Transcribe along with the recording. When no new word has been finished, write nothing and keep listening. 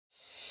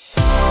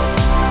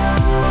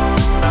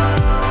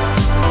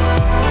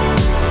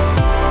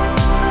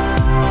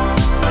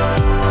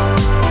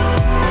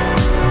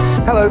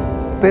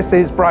This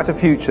is Brighter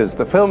Futures,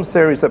 the film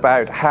series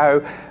about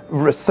how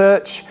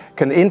research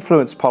can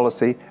influence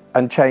policy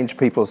and change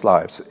people's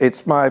lives.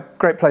 It's my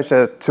great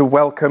pleasure to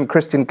welcome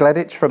Kristian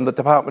Gleditsch from the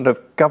Department of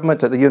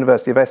Government at the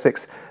University of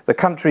Essex, the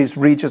country's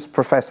Regius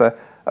Professor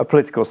of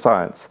Political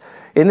Science.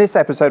 In this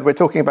episode, we're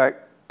talking about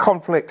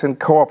conflict and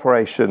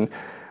cooperation,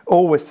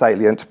 always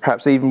salient,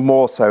 perhaps even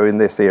more so in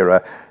this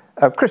era.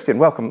 Kristian,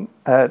 welcome.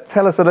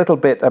 Tell us a little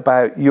bit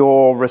about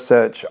your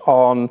research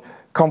on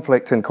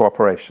conflict and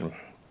cooperation.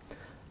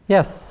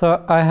 Yes,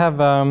 so I have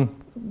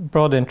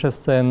broad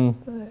interest in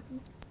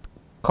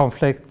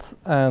conflict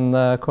and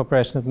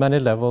cooperation at many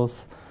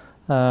levels,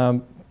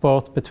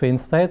 both between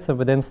states and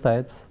within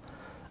states.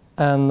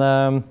 And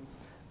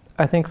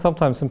I think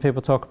sometimes when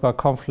people talk about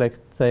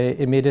conflict, they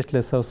immediately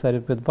associate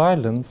it with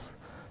violence.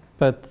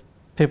 But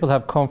people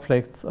have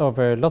conflict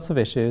over lots of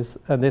issues,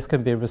 and this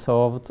can be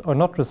resolved or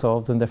not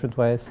resolved in different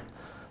ways.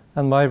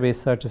 And my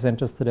research is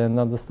interested in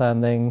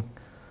understanding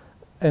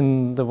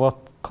in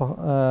what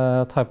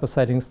type of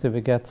settings do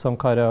we get some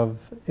kind of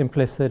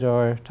implicit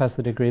or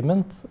tacit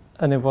agreement,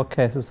 and in what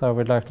cases are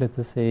we likely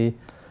to see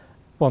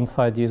one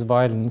side use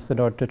violence in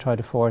order to try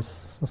to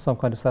force some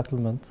kind of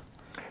settlement.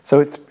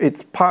 So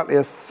it's partly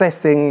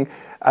assessing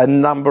a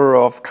number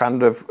of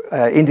kind of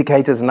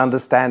indicators and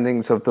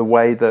understandings of the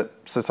way that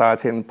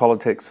society and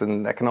politics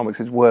and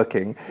economics is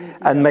working,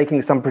 and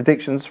making some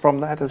predictions from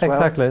that as well?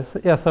 Exactly.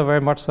 Yeah, so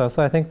very much so.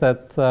 So I think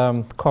that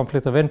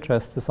conflict of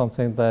interest is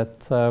something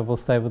that will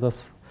stay with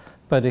us,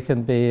 but it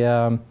can be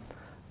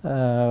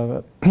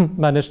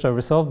managed or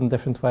resolved in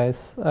different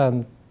ways.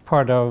 And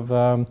part of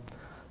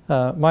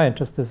my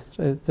interest is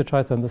to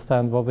try to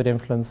understand what would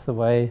influence the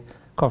way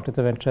conflict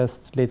of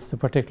interest leads to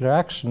particular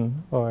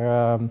action or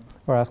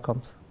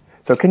outcomes.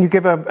 So can you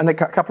give a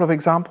couple of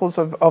examples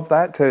of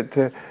that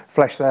to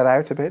flesh that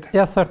out a bit?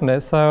 Yes, certainly.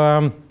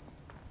 So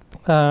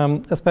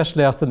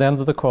especially after the end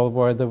of the Cold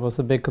War, there was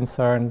a big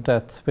concern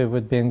that we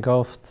would be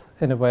engulfed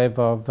in a wave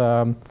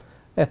of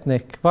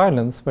ethnic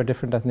violence where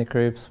different ethnic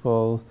groups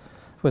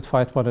would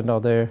fight one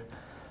another.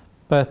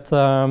 But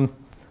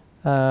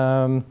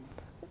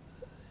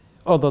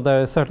although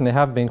there certainly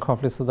have been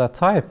conflicts of that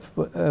type,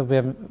 we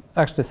have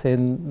actually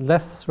seen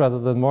less rather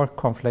than more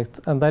conflict,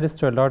 and that is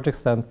to a large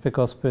extent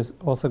because we've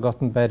also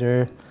gotten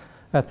better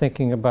at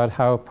thinking about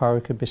how power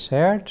could be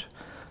shared,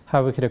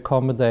 how we could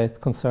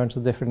accommodate concerns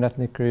of different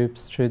ethnic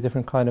groups through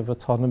different kind of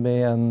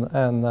autonomy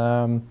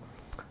and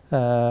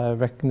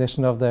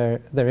recognition of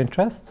their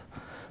interests.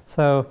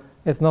 So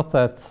it's not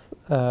that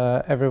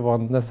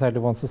everyone necessarily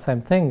wants the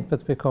same thing,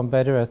 but we become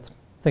better at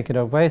thinking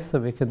of ways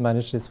that we can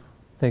manage these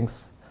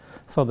things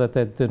so that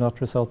they do not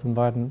result in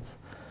violence.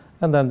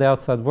 And then the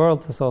outside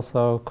world has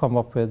also come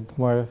up with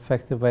more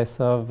effective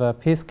ways of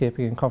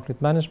peacekeeping and conflict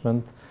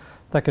management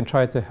that can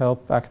try to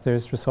help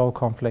actors resolve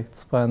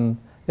conflicts when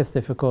it's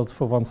difficult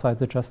for one side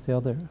to trust the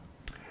other.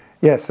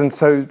 Yes, and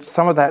so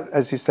some of that,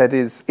 as you said,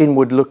 is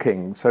inward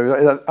looking.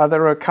 So are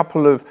there a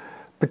couple of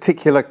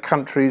particular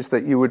countries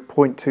that you would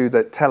point to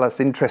that tell us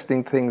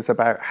interesting things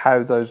about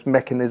how those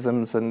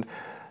mechanisms and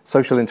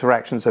social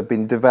interactions have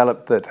been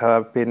developed that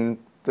have been,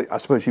 I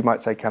suppose you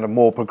might say, kind of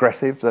more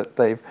progressive, that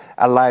they've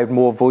allowed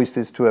more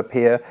voices to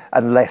appear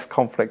and less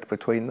conflict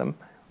between them?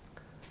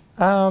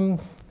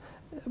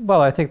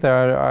 Well, I think there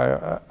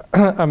are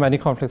many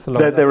conflicts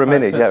along this There are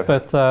many, yeah.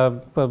 But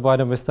why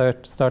don't we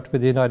start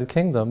with the United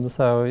Kingdom?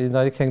 So the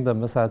United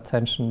Kingdom has had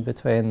tension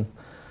between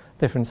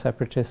different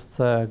separatist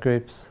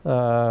groups,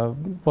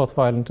 both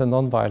violent and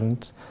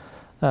non-violent.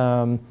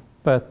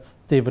 But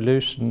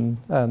devolution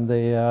and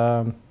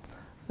the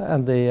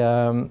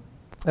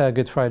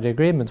Good Friday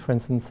Agreement, for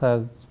instance,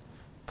 have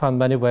found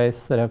many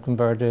ways that have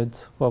converted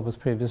what was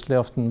previously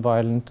often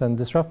violent and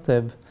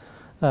disruptive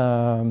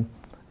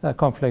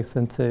conflicts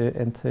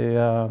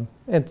into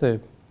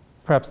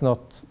perhaps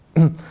not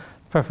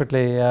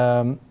perfectly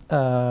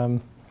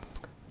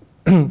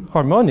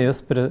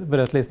harmonious, but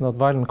at least not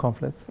violent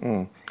conflicts.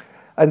 Mm.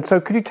 And so,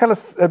 could you tell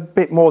us a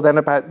bit more then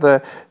about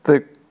the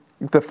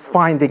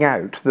finding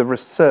out, the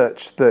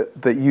research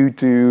that you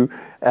do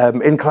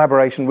in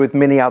collaboration with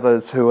many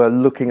others who are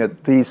looking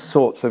at these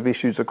sorts of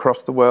issues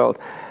across the world,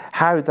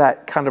 how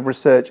that kind of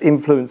research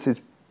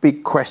influences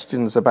big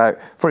questions about,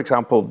 for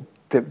example,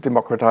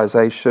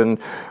 democratization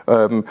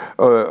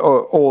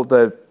or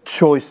the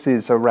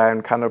choices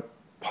around kind of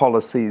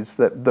policies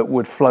that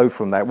would flow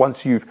from that.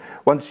 Once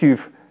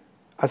you've,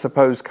 I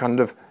suppose, kind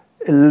of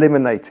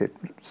eliminated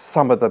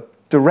some of the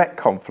direct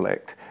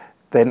conflict,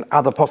 then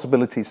other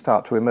possibilities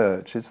start to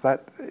emerge. Is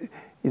that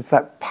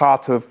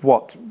part of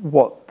what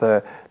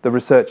the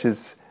research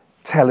is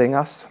telling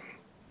us?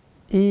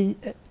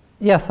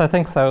 Yes, I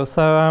think so.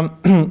 So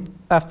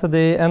after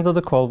the end of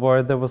the Cold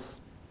War, there was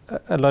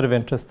a lot of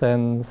interest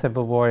in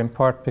civil war, in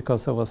part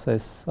because there was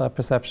this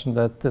perception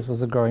that this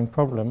was a growing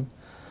problem.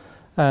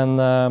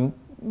 And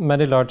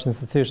many large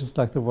institutions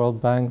like the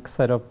World Bank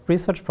set up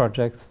research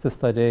projects to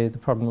study the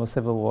problem of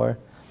civil war.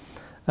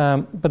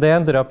 But they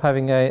ended up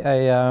having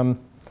a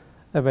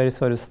very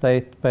sort of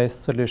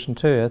state-based solution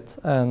to it,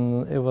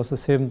 and it was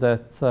assumed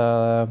that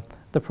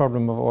the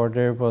problem of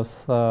order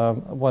was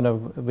one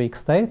of weak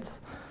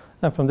states.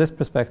 And from this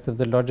perspective,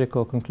 the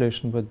logical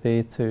conclusion would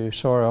be to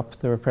shore up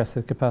the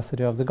repressive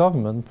capacity of the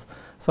government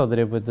so that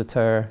it would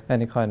deter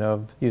any kind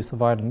of use of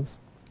violence.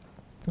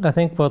 I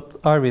think what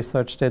our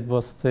research did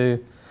was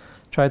to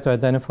try to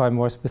identify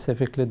more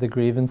specifically the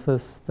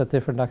grievances that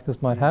different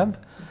actors might have.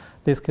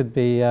 These could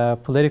be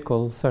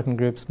political. Certain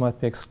groups might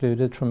be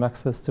excluded from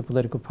access to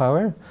political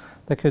power.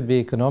 They could be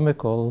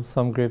economical.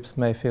 Some groups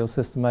may feel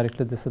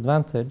systematically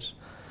disadvantaged.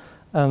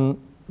 And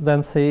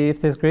then see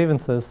if these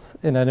grievances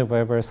in any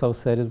way were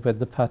associated with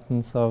the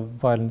patterns of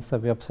violence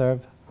that we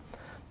observe.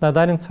 Now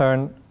that in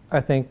turn,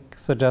 I think,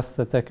 suggests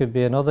that there could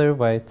be another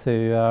way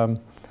to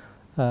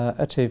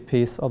achieve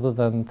peace other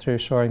than through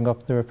shoring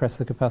up the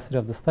repressive capacity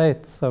of the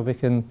state. So we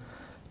can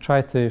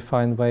try to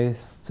find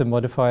ways to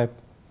modify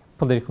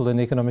political and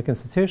economic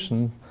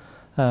institutions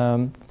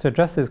to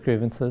address these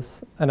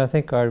grievances. And I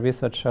think our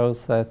research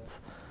shows that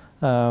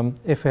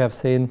if we have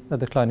seen a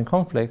decline in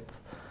conflict,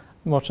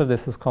 much of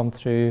this has come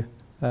through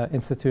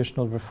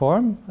institutional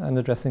reform and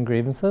addressing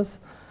grievances,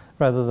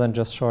 rather than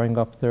just shoring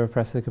up the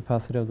repressive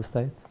capacity of the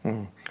state.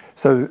 Mm.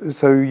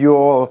 So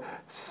you're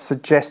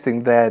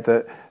suggesting there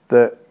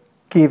that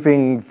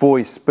giving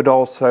voice, but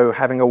also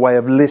having a way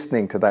of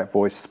listening to that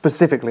voice,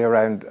 specifically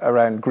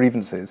around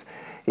grievances,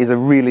 is a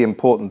really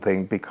important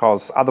thing,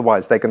 because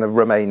otherwise they're going to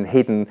remain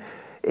hidden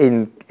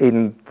in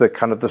the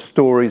kind of the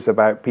stories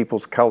about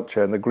people's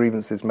culture, and the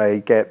grievances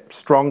may get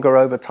stronger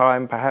over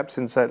time, perhaps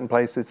in certain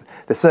places.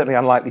 They're certainly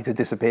unlikely to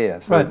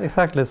disappear. So. Right,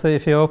 exactly. So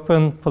if you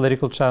open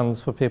political channels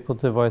for people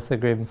to voice their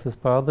grievances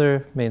by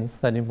other means,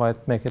 then you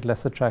might make it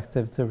less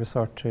attractive to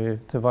resort to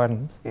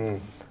violence. Mm.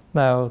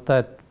 Now,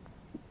 that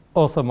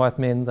also might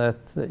mean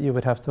that you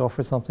would have to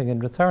offer something in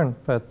return,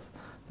 but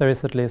there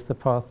is at least a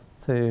path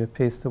to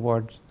peace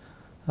toward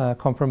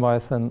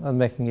compromise and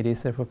making it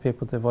easier for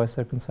people to voice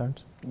their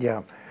concerns.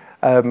 Yeah.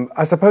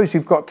 I suppose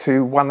you've got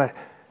to,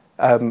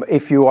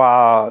 if you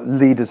are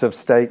leaders of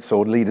states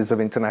or leaders of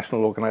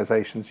international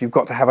organizations, you've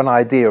got to have an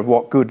idea of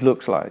what good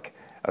looks like,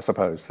 I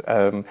suppose.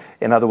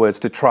 In other words,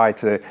 to try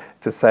to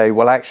say,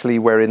 well, actually,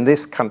 we're in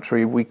this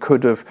country, we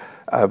could have,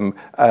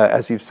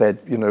 as you've said,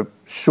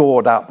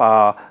 shored up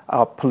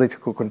our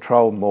political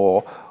control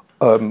more,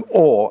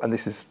 and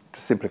this is to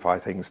simplify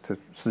things, to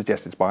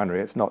suggest it's binary,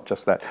 it's not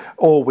just that.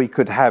 Or we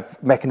could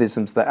have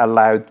mechanisms that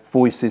allowed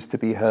voices to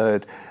be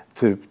heard,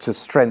 to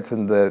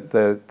strengthen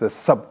the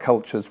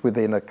subcultures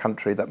within a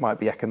country that might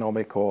be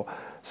economic or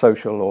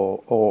social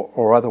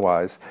or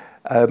otherwise.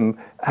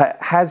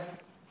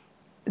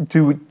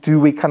 Do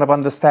we kind of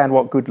understand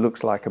what good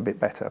looks like a bit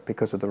better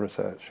because of the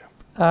research?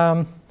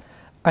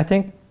 I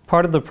think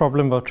part of the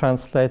problem of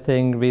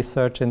translating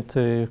research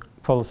into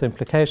policy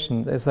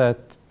implication is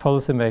that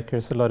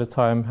policymakers a lot of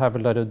time have a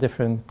lot of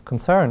different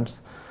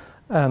concerns,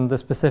 and the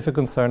specific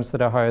concerns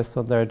that are highest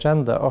on their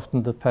agenda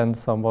often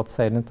depends on what's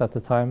salient at the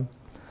time.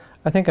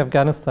 I think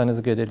Afghanistan is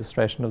a good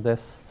illustration of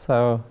this.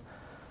 So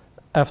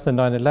after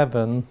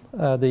 9/11,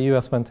 the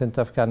US went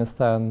into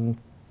Afghanistan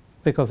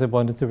because it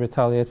wanted to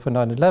retaliate for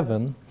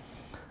 9/11.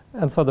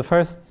 And so the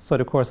first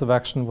sort of course of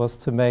action was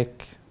to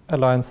make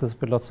alliances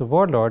with lots of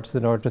warlords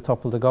in order to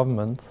topple the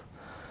government.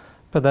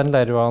 But then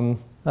later on,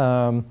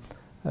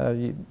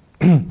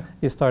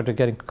 you started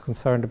getting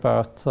concerned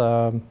about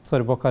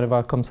sort of what kind of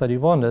outcomes that you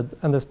wanted.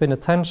 And there's been a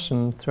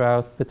tension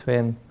throughout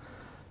between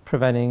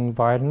preventing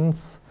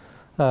violence,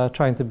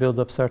 trying to build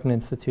up certain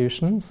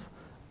institutions,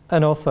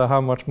 and also how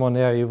much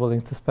money are you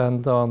willing to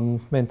spend on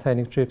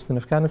maintaining troops in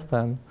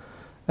Afghanistan.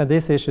 And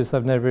these issues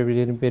have never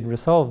really been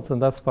resolved, and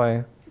that's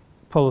why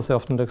policy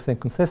often looks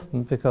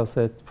inconsistent, because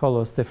it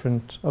follows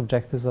different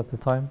objectives at the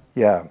time.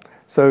 Yeah.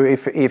 So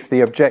if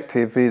the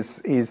objective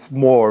is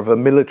more of a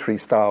military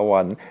style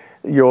one,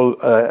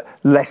 you're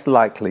less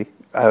likely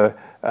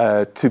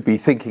to be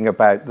thinking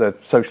about the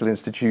social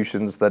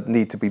institutions that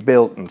need to be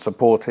built and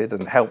supported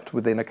and helped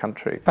within a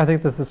country. I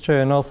think this is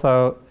true, and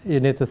also you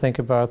need to think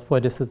about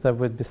what is it that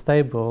would be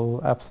stable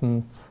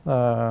absent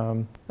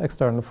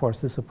external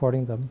forces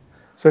supporting them.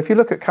 So if you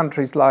look at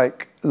countries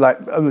like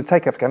we'll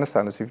take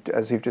Afghanistan as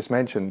you've just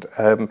mentioned,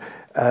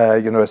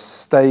 a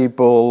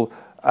stable,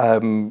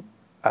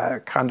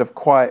 kind of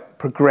quite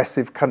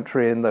progressive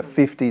country in the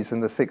 50s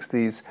and the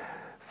 60s,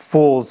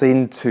 falls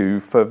into,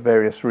 for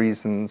various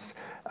reasons,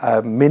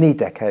 many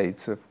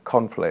decades of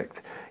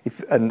conflict,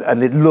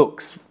 and it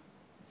looks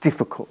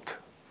difficult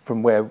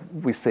from where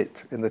we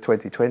sit in the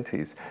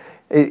 2020s.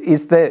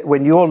 Is there,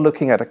 when you're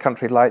looking at a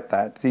country like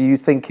that, are you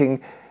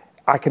thinking,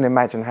 I can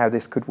imagine how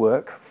this could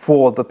work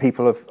for the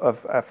people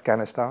of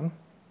Afghanistan?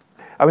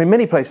 I mean,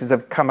 many places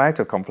have come out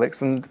of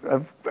conflicts and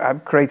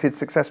have created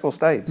successful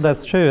states.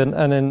 That's true,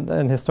 and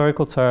in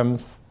historical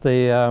terms,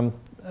 the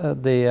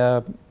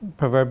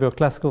proverbial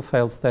classical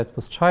failed state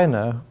was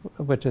China,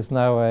 which is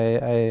now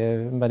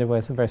in many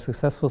ways a very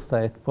successful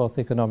state, both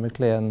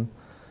economically and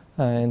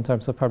in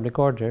terms of public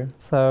order.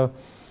 So,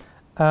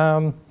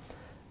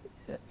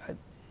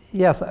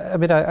 yes, I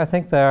mean, I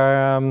think there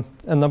are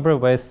a number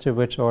of ways through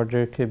which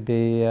order could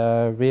be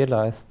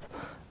realized.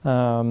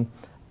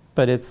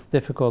 but it's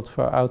difficult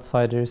for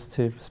outsiders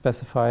to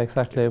specify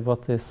exactly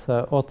what this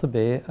ought to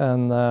be.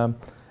 And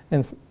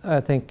I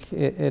think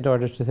in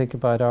order to think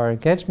about our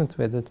engagement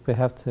with it, we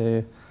have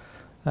to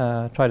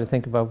try to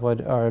think about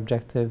what our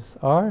objectives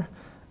are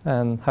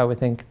and how we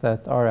think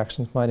that our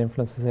actions might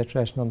influence the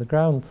situation on the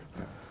ground.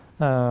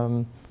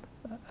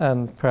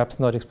 And perhaps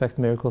not expect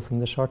miracles in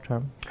the short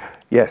term.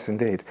 Yes,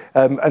 indeed.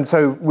 And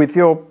so with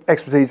your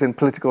expertise in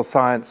political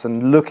science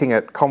and looking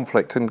at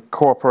conflict and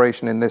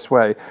cooperation in this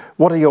way,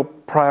 what are your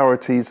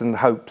priorities and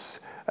hopes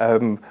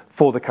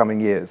for the coming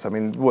years? I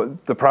mean,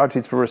 what the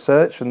priorities for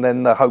research and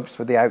then the hopes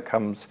for the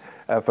outcomes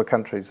for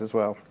countries as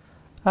well?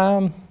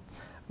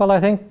 Well, I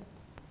think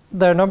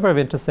there are a number of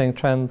interesting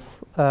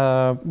trends.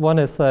 One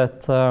is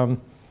that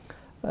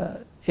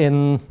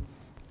in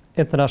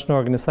international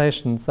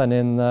organizations and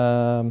in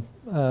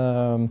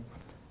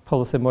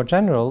policy more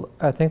general,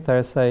 I think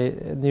there's a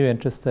new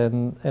interest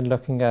in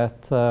looking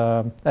at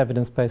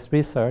evidence-based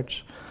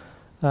research.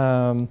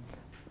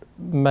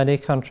 Many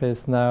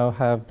countries now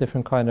have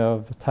different kind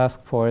of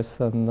task force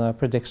and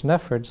prediction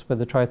efforts where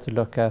they try to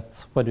look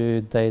at what do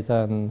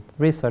data and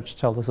research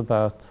tell us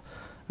about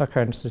our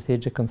current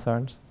strategic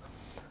concerns.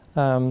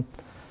 And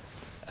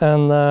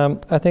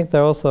I think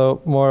there are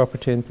also more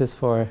opportunities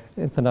for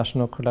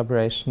international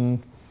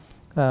collaboration.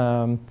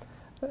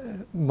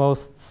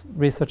 Most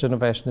research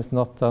innovation is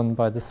not done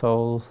by the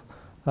sole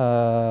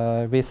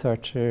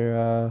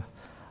researcher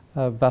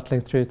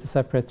battling through to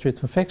separate truth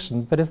from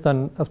fiction, but it's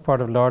done as part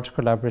of large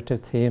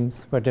collaborative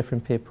teams where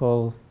different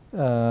people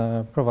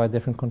provide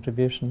different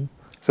contribution.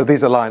 So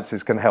these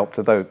alliances can help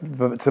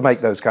to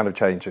make those kind of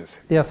changes?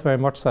 Yes, very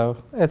much so.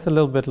 It's a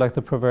little bit like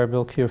the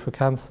proverbial cure for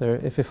cancer.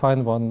 If you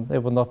find one,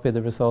 it will not be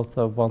the result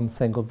of one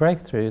single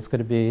breakthrough. It's going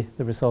to be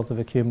the result of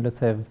a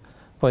cumulative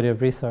body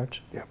of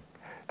research. Yeah.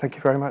 Thank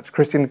you very much.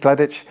 Kristian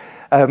Gleditsch,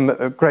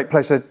 a great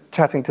pleasure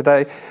chatting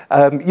today.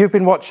 You've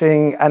been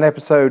watching an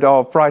episode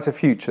of Brighter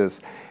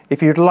Futures.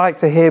 If you'd like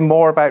to hear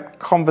more about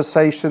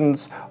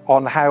conversations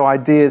on how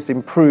ideas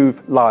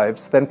improve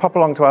lives, then pop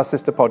along to our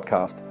sister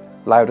podcast,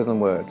 Louder Than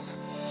Words.